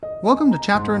Welcome to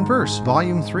Chapter and Verse,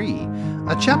 Volume 3,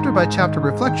 a chapter-by-chapter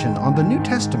reflection on the New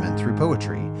Testament through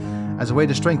poetry, as a way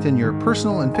to strengthen your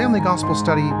personal and family gospel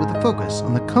study with a focus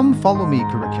on the Come Follow Me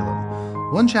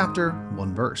curriculum. One chapter,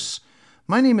 one verse.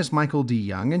 My name is Michael D.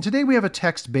 Young, and today we have a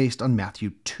text based on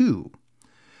Matthew 2.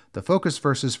 The focus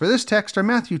verses for this text are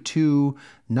Matthew 2,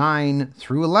 9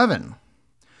 through 11.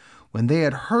 When they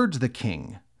had heard the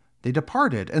king, they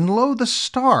departed, and lo, the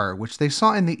star which they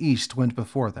saw in the east went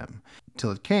before them, till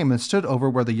it came and stood over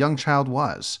where the young child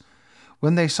was.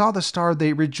 When they saw the star,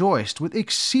 they rejoiced with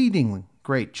exceeding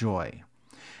great joy.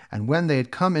 And when they had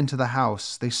come into the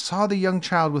house, they saw the young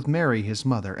child with Mary his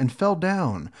mother, and fell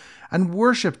down, and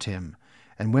worshipped him.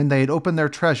 And when they had opened their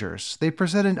treasures, they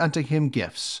presented unto him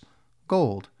gifts,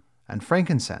 gold, and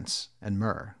frankincense, and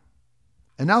myrrh.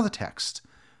 And now the text,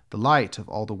 the light of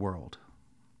all the world.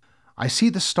 I see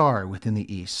the star within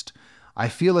the east. I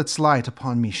feel its light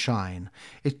upon me shine.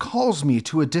 It calls me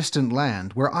to a distant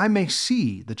land, where I may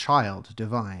see the child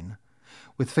divine.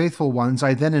 With faithful ones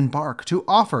I then embark, to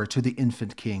offer to the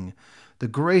infant king the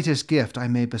greatest gift I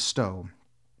may bestow,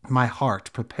 my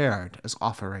heart prepared as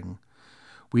offering.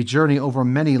 We journey over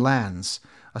many lands,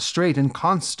 a straight and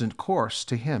constant course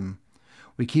to him.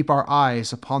 We keep our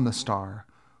eyes upon the star,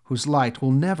 whose light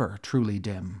will never truly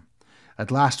dim. At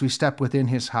last we step within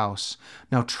his house,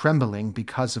 now trembling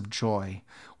because of joy.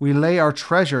 We lay our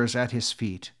treasures at his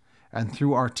feet, and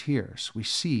through our tears we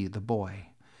see the boy.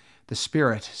 The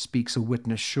Spirit speaks a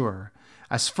witness sure,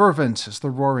 as fervent as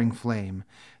the roaring flame.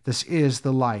 This is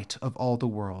the light of all the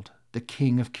world, the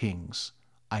King of Kings.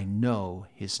 I know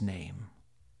his name.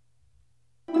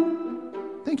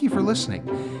 Thank you for listening.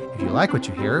 If you like what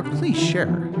you hear, please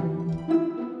share.